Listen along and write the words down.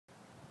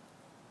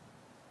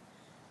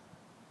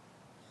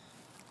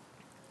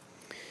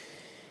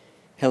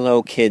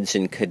Hello kids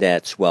and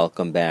cadets,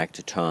 welcome back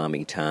to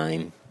Tommy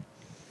Time.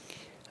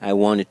 I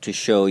wanted to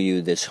show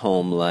you this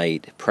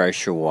Homelite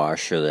pressure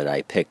washer that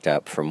I picked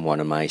up from one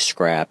of my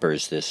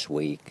scrappers this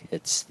week.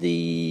 It's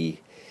the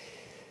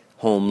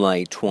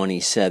Homelite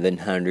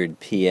 2700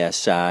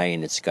 PSI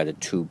and it's got a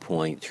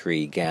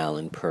 2.3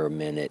 gallon per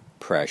minute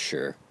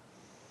pressure.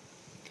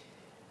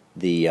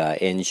 The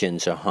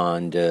engine's a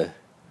Honda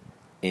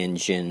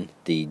engine,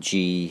 the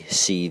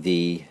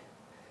GCV160.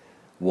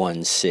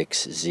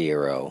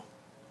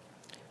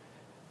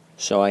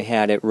 So I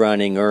had it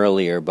running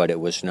earlier, but it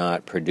was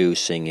not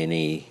producing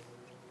any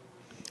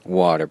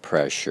water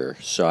pressure.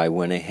 So I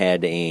went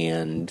ahead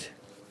and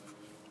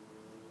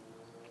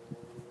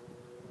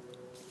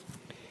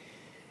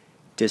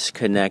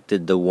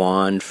disconnected the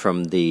wand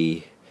from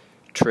the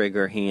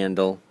trigger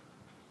handle.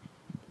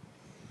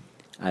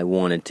 I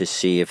wanted to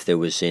see if there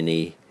was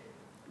any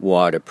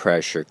water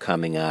pressure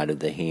coming out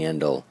of the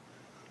handle.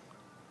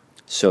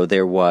 So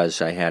there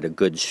was. I had a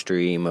good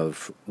stream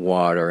of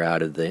water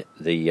out of the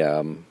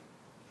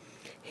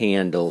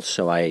handle,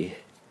 so I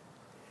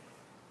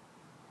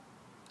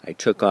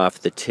took off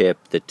the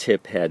tip. The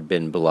tip had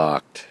been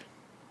blocked.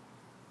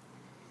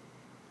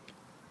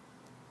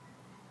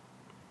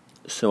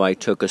 So I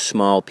took a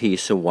small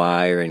piece of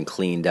wire and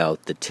cleaned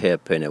out the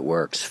tip, and it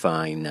works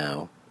fine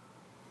now.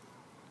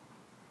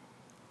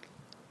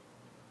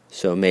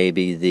 So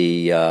maybe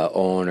the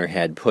owner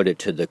had put it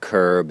to the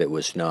curb. It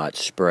was not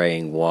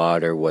spraying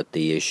water. What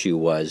the issue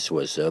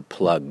was a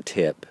plug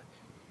tip.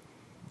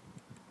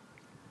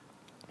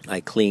 I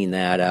cleaned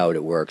that out.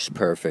 It works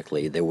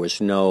perfectly. There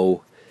was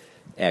no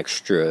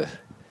extra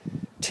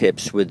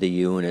tips with the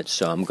unit,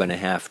 so I'm going to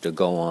have to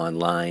go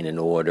online and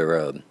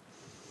order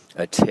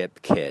a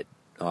tip kit.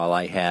 All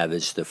I have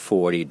is the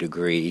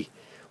 40-degree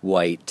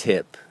white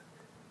tip.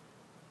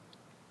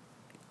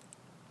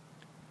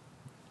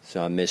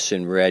 So I'm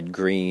missing red,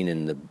 green,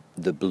 and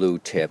the blue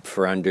tip.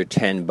 For under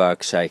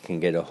 $10 I can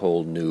get a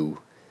whole new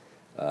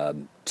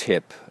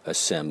tip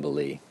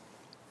assembly.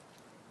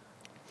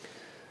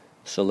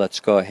 So let's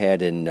go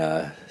ahead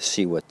and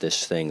see what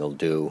this thing will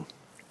do.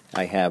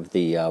 I have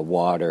the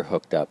water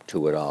hooked up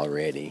to it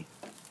already.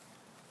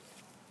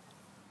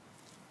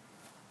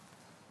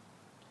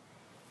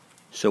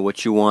 So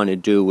what you want to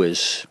do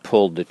is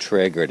pull the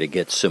trigger to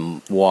get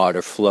some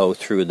water flow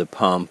through the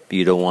pump.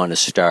 You don't want to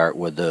start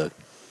with a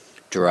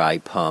dry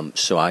pump.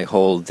 So I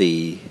hold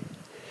the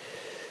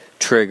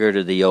trigger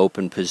to the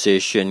open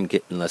position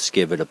and let's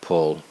give it a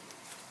pull.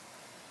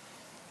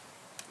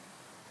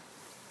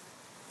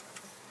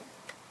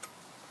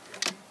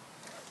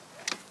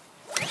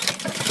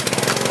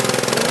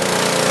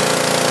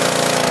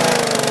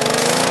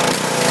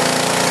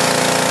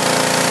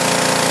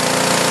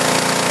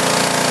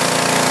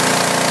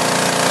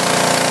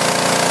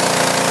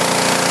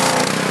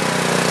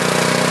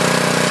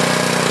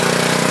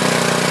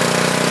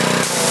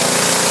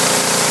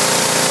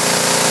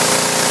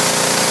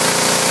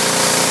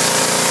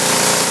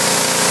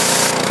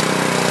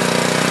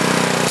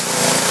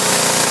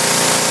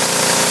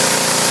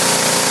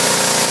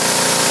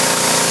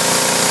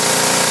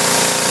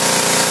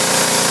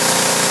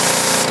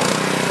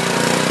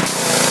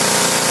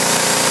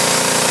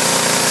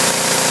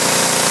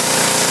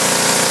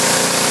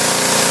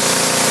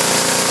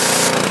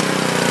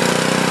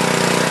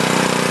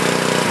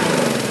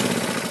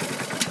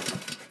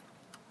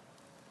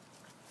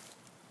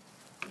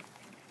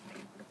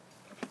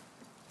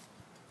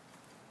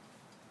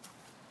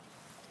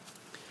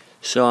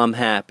 So I'm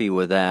happy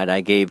with that.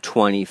 I gave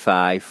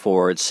 $25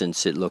 for it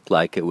since it looked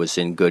like it was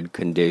in good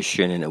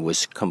condition and it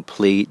was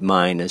complete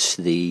minus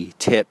the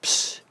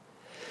tips.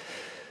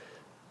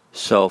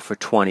 So for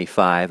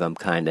 $25 I'm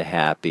kind of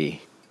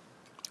happy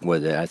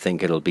with it. I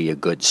think it'll be a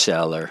good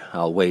seller.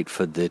 I'll wait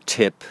for the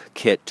tip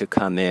kit to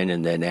come in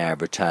and then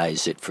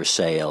advertise it for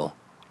sale.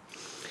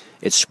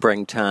 It's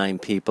springtime,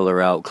 people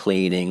are out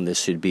cleaning.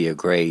 This would be a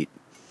great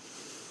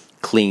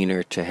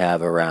cleaner to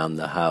have around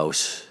the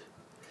house.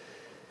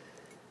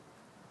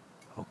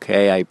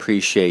 Okay, I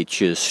appreciate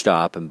you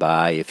stopping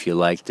by. If you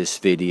like this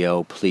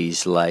video,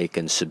 please like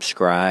and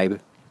subscribe.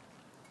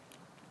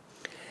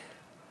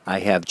 I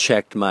have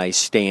checked my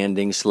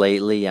standings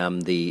lately.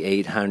 I'm the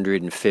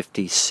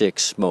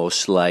 856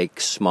 most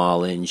liked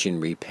small engine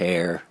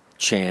repair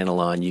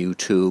channel on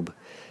YouTube.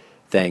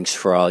 Thanks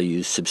for all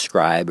you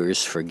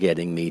subscribers for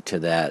getting me to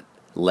that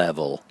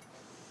level.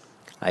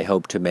 I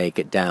hope to make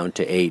it down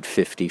to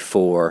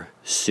 854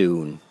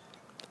 soon.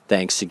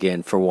 Thanks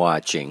again for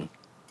watching.